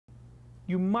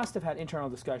you must have had internal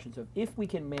discussions of if we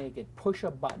can make it push a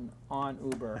button on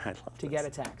Uber to get a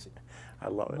taxi. I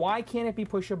love it. Why can't it be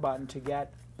push a button to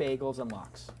get bagels and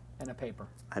lox and a paper?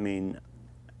 I mean,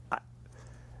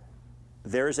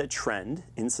 there's a trend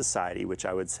in society, which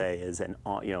I would say is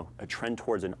a trend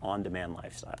towards an on-demand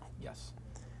lifestyle. Yes.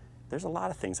 There's a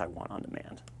lot of things I want on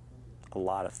demand. A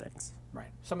lot of things.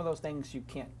 Right. Some of those things you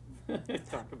can't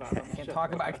talk about. can't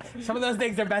talk about. Some of those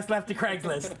things are best left to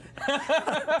Craigslist.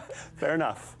 Fair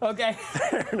enough. Okay.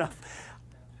 Fair enough.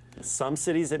 Some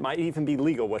cities, it might even be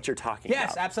legal what you're talking about.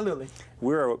 Yes, absolutely.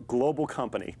 We're a global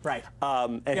company. Right.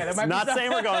 And it's not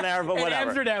saying we're going there, but whatever. In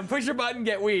Amsterdam, push your button,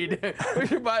 get weed.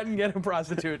 Push your button, get a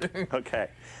prostitute. Okay.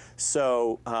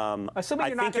 So I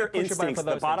think your instincts,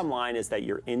 the bottom line is that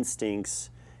your instincts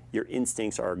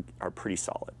are pretty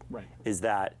solid. Right. Is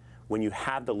that when you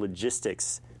have the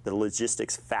logistics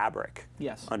fabric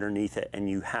underneath it, and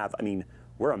you have, I mean,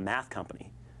 we're a math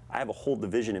company. I have a whole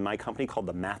division in my company called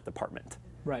the math department.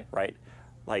 Right. Right?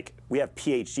 Like, we have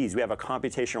PhDs, we have a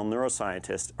computational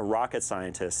neuroscientist, a rocket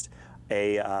scientist,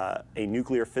 a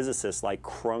nuclear physicist, like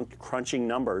crunching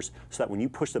numbers so that when you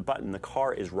push the button, the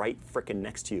car is right frickin'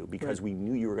 next to you because we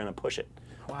knew you were gonna push it.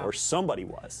 Wow. Or somebody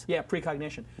was. Yeah,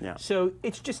 precognition. Yeah. So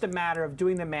it's just a matter of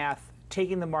doing the math,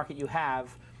 taking the market you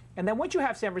have, and then once you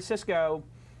have San Francisco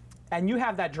and you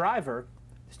have that driver,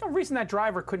 there's no reason that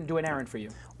driver couldn't do an errand for you.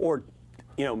 Or,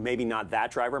 maybe not that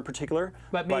driver in particular.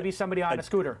 But maybe somebody on a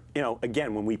scooter.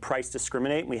 Again, when we price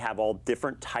discriminate, we have all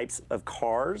different types of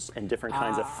cars and different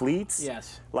kinds of fleets.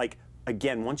 Yes. Like,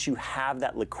 again, once you have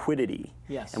that liquidity,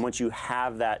 and once you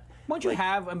have that,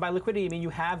 and by liquidity, I mean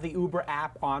you have the Uber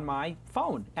app on my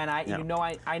phone, and I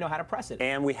know how to press it.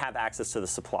 And we have access to the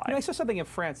supply. I saw something in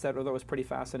France that was pretty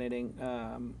fascinating.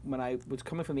 When I was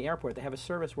coming from the airport, they have a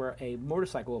service where a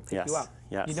motorcycle will pick you up.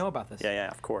 Yes. You know about this? Yeah,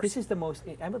 of course. This is the most.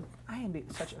 I am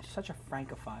such a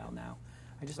francophile now.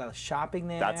 I was shopping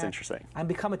there. That's interesting. I've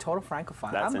become a total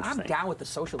francophile. That's interesting. I'm down with the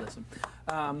socialism.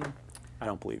 I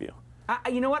don't believe you.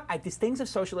 You know what? These things of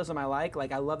socialism I like.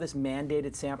 Like I love this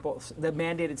mandated the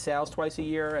mandated sales twice a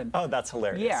year, and that's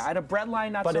hilarious. Yeah, at a bread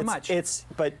line, not so much.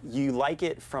 But you like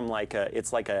it from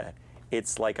it's like a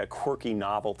quirky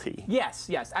novelty. Yes.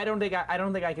 I don't think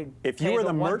I could. If you were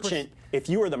the merchant,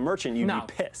 you'd be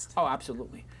pissed. Oh,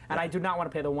 absolutely. And I do not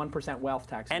want to pay the 1% wealth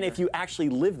tax. And if you actually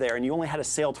lived there and you only had a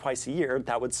sale twice a year,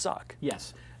 that would suck.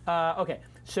 Yes. Okay.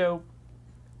 So.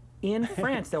 In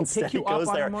France, they'll pick you up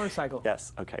on a motorcycle.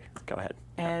 Yes, okay, go ahead.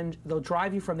 And they'll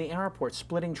drive you from the airport,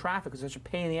 splitting traffic. It's such a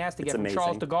pain in the ass to get from amazing.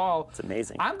 Charles de Gaulle. It's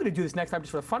amazing. I'm going to do this next time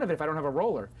just for the fun of it if I don't have a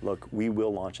roller. Look, we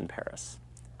will launch in Paris.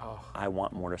 Oh. I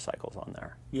want motorcycles on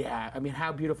there. Yeah, I mean,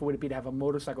 how beautiful would it be to have a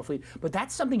motorcycle fleet? But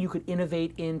that's something you could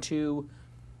innovate into.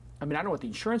 I mean, I don't know what the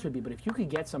insurance would be, but if you could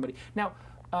get somebody. Now,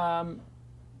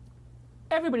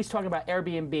 everybody's talking about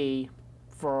Airbnb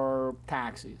for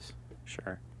taxis.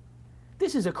 Sure.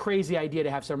 This is a crazy idea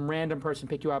to have some random person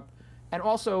pick you up, and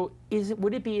also,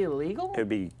 would it be illegal? It'd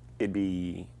be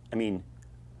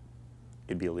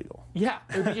illegal. Yeah,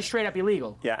 it would be just straight up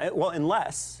illegal. Yeah, well,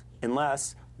 unless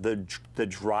the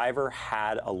driver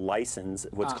had a license,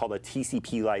 what's called a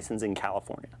TCP license in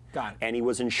California. Got it. And he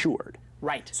was insured.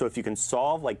 Right. So if you can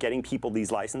solve getting people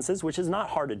these licenses, which is not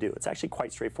hard to do, it's actually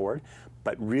quite straightforward,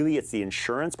 but really it's the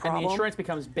insurance problem. And the insurance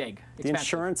becomes big, expensive. The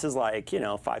insurance is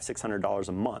 $500-600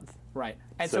 a month. Right.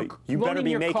 And so you better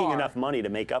be making enough money to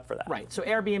make up for that. Right. So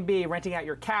Airbnb, renting out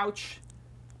your couch,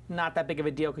 not that big of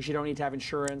a deal because you don't need to have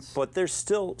insurance. But there's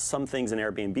still some things in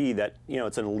Airbnb that,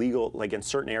 it's an illegal, like in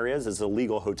certain areas, it's a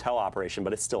legal hotel operation,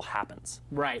 but it still happens.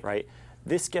 Right. Right?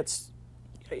 This gets...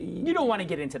 You don't want to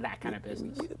get into that kind of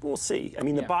business. We'll see. I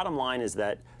mean, the bottom line is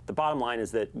that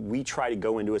we try to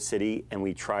go into a city and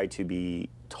we try to be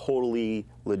totally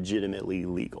legitimately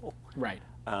legal. Right.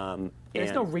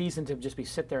 There's no reason to just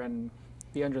sit there and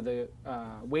be under the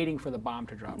waiting for the bomb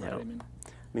to drop. Right? I mean,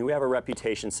 we have a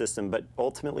reputation system, but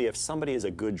ultimately, if somebody is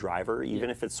a good driver, even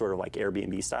if it's sort of like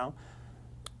Airbnb style,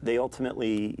 they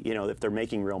ultimately, if they're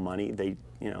making real money,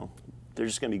 they're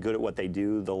just going to be good at what they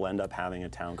do. They'll end up having a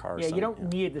town car. Yeah, you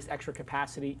don't need this extra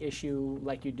capacity issue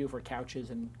like you do for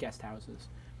couches and guest houses,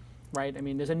 right? I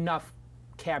mean, there's enough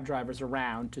cab drivers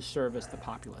around to service the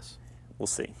populace. We'll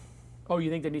see. Oh, you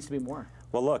think there needs to be more?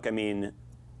 Well, look, I mean,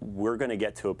 we're going to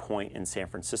get to a point in San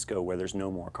Francisco where there's no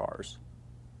more cars.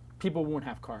 People won't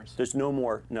have cars. There's no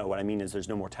more, no, what I mean is there's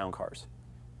no more town cars.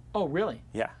 Oh, really?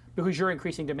 Yeah. Because you're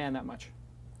increasing demand that much?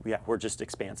 Yeah, we're just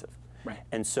expansive. Right.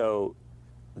 And so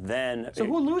then... So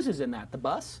who loses in that? The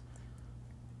bus?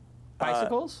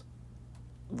 Bicycles?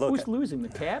 Who's losing? The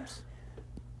cabs?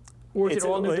 Or is it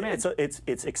all new demand?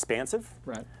 It's expansive.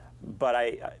 Right. But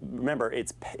I remember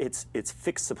it's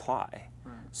fixed supply. Right.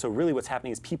 So really what's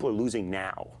happening is people are losing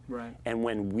now. Right. And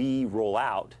when we roll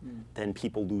out, then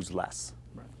people lose less.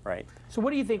 Right. So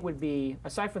what do you think would be,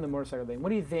 aside from the motorcycle thing, what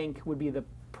do you think would be the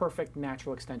perfect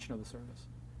natural extension of the service?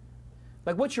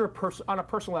 Like, what's your on a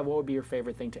personal level, what would be your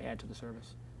favorite thing to add to the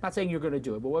service? Not saying you're going to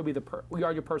do it, but what would be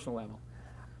your personal level?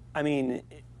 I mean,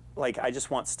 like, I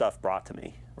just want stuff brought to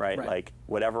me, right? Like,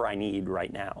 whatever I need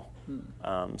right now.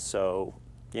 So,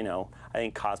 you know, I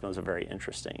think Cosmos are very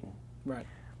interesting. Right.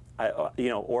 You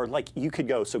know, or like you could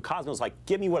go, so Cosmos like,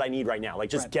 give me what I need right now.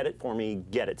 Like, just get it for me,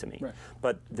 get it to me. Right.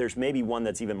 But there's maybe one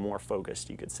that's even more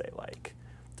focused, you could say, like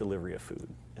delivery of food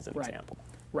as an example.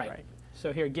 Right.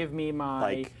 So here, give me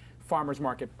my farmer's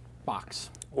market box.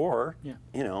 Or, you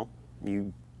know,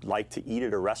 you like to eat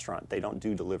at a restaurant. They don't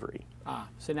do delivery.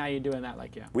 So now you're doing that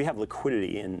like, We have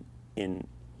liquidity in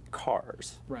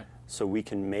cars. Right. So we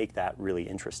can make that really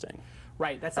interesting.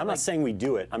 Right. That's I'm not saying we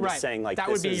do it. I'm just saying like that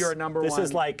would be your number one. This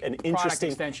is like an interesting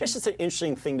extension. It's just an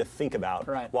interesting thing to think about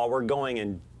while we're going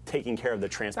and taking care of the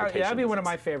transportation. That would be one of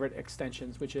my favorite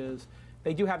extensions, which is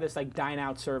they do have this like dine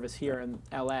out service here in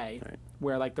LA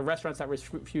where like the restaurants that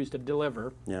refuse to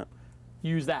deliver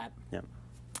use that.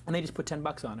 And they just put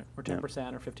 $10 on it, or 10%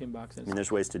 or $15. I mean,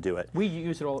 there's ways to do it. We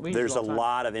use it all. There's a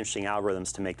lot of interesting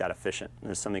algorithms to make that efficient.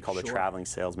 There's something called the Traveling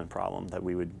Salesman Problem that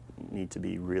we would need to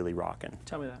be really rocking.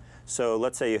 Tell me that. So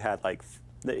let's say you had like,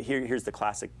 here's the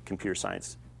classic computer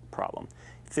science problem.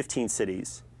 15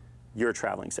 cities, you're a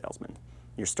traveling salesman.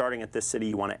 You're starting at this city,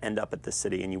 you want to end up at this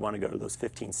city, and you want to go to those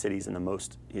 15 cities in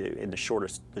the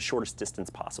shortest distance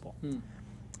possible.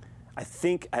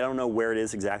 I don't know where it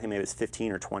is exactly, maybe it's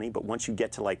 15 or 20, but once you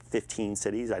get to like 15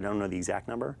 cities, I don't know the exact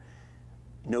number,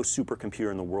 no supercomputer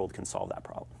in the world can solve that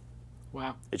problem.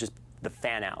 Wow. It's just the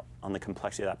fan out on the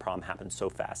complexity of that problem happens so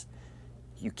fast,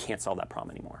 you can't solve that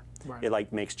problem anymore. It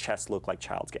like makes chess look like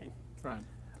child's game. Right.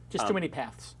 Just too many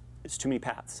paths. It's too many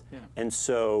paths. And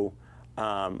so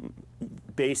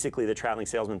basically the traveling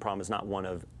salesman problem is not one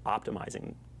of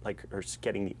optimizing or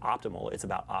getting the optimal, it's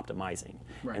about optimizing.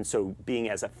 And so being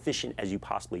as efficient as you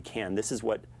possibly can. This is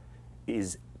what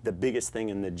is the biggest thing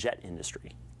in the jet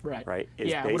industry. Right. What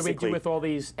do we do with all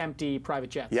these empty private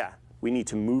jets? We need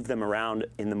to move them around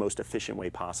in the most efficient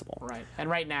way possible. Right. And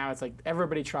right now it's like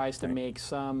everybody tries to make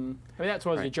some, I mean that's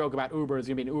what was the joke about Uber, is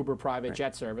going to be an Uber private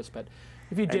jet service, but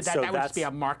if you did that, that would just be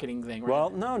a marketing thing, right? Well,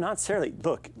 no, not necessarily.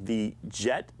 Look, the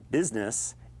jet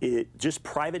business, just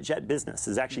private jet business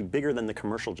is actually bigger than the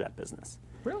commercial jet business.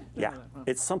 Really? Yeah.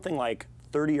 It's something like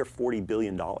 $30 or $40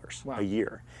 billion a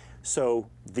year. So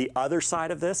the other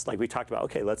side of this, like we talked about,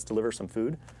 okay, let's deliver some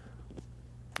food.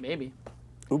 Maybe.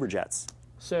 Uber jets.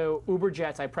 So Uber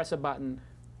jets, I press a button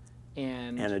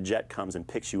and a jet comes and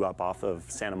picks you up off of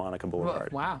Santa Monica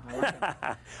Boulevard. Wow. I like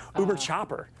it. Uber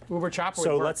Chopper. Uber Chopper.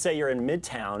 So let's say you're in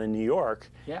Midtown in New York,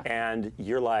 and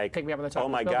you're like, pick me up on the top oh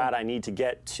of my this God, building. I need to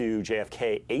get to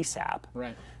JFK ASAP.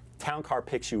 Right. Town car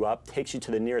picks you up, takes you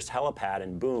to the nearest helipad,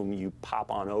 and boom, you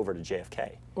pop on over to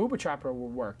JFK. Uber Chopper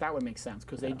would work. That would make sense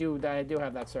because they do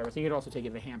have that service. You could also take it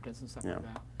to the Hamptons and stuff like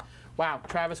that. Wow,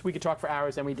 Travis, we could talk for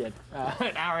hours, and we did.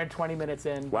 An hour and 20 minutes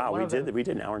in. Wow, we did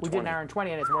an hour and 20. We did an hour and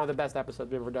 20, and it's one of the best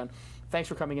episodes we've ever done. Thanks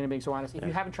for coming in and being so honest. If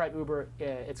you haven't tried Uber,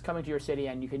 it's coming to your city,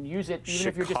 and you can use it even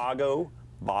if you're just... Chicago,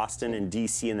 Boston, and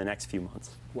DC in the next few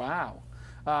months. Wow.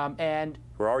 And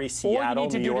we're already Seattle, all you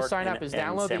need to New do York, to sign up is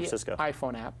download the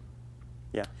iPhone app.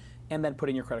 Yeah. And then put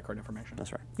in your credit card information.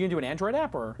 That's right. You can do an Android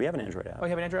app, or? We have an Android app. Oh, you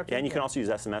have an Android app too? Yeah, and you can also use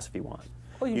SMS if you want.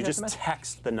 Oh, you just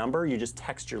text the number, you just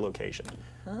text your location.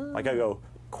 Like I go,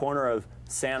 corner of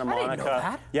Santa Monica. I didn't know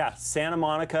that. Yeah, Santa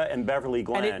Monica and Beverly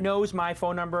Glen. And it knows my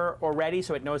phone number already,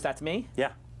 so it knows that's me?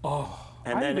 Yeah. Oh,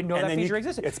 I didn't even know that feature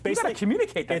existed. It's you got to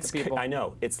communicate that to people. I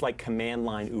know. It's like command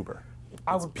line Uber.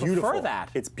 I would prefer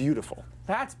that. It's beautiful.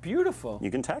 That's beautiful.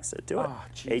 You can text it. Do it.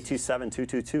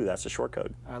 827-222. That's the short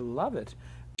code. I love it.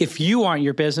 If you want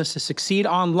your business to succeed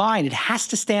online, it has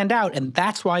to stand out, and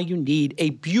that's why you need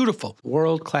a beautiful,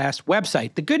 world-class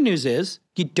website. The good news is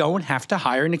you don't have to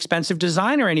hire an expensive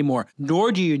designer anymore,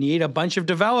 nor do you need a bunch of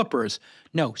developers.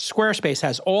 No, Squarespace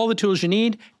has all the tools you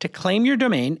need to claim your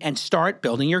domain and start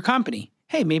building your company.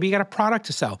 Hey, maybe you got a product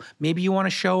to sell. Maybe you want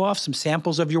to show off some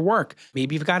samples of your work.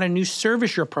 Maybe you've got a new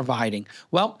service you're providing.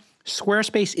 Well,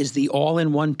 Squarespace is the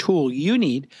all-in-one tool you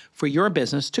need for your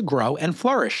business to grow and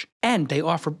flourish. And they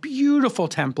offer beautiful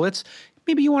templates.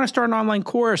 Maybe you want to start an online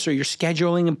course, or you're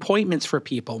scheduling appointments for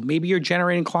people. Maybe you're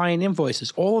generating client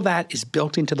invoices. All of that is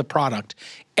built into the product.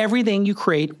 Everything you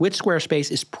create with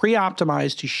Squarespace is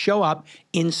pre-optimized to show up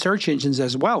in search engines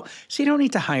as well. So you don't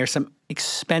need to hire some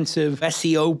expensive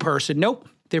SEO person. Nope.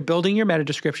 They're building your meta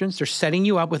descriptions, they're setting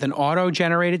you up with an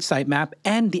auto-generated sitemap,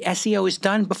 and the SEO is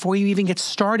done before you even get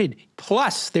started.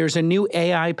 Plus, there's a new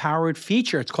AI-powered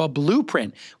feature. It's called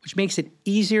Blueprint, which makes it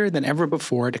easier than ever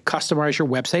before to customize your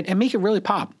website and make it really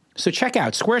pop. So check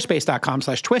out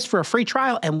squarespace.com/twist for a free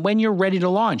trial, and when you're ready to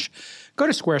launch, go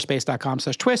to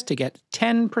squarespace.com/twist to get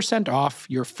 10% off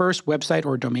your first website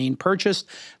or domain purchase.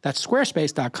 That's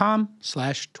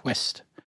squarespace.com/twist.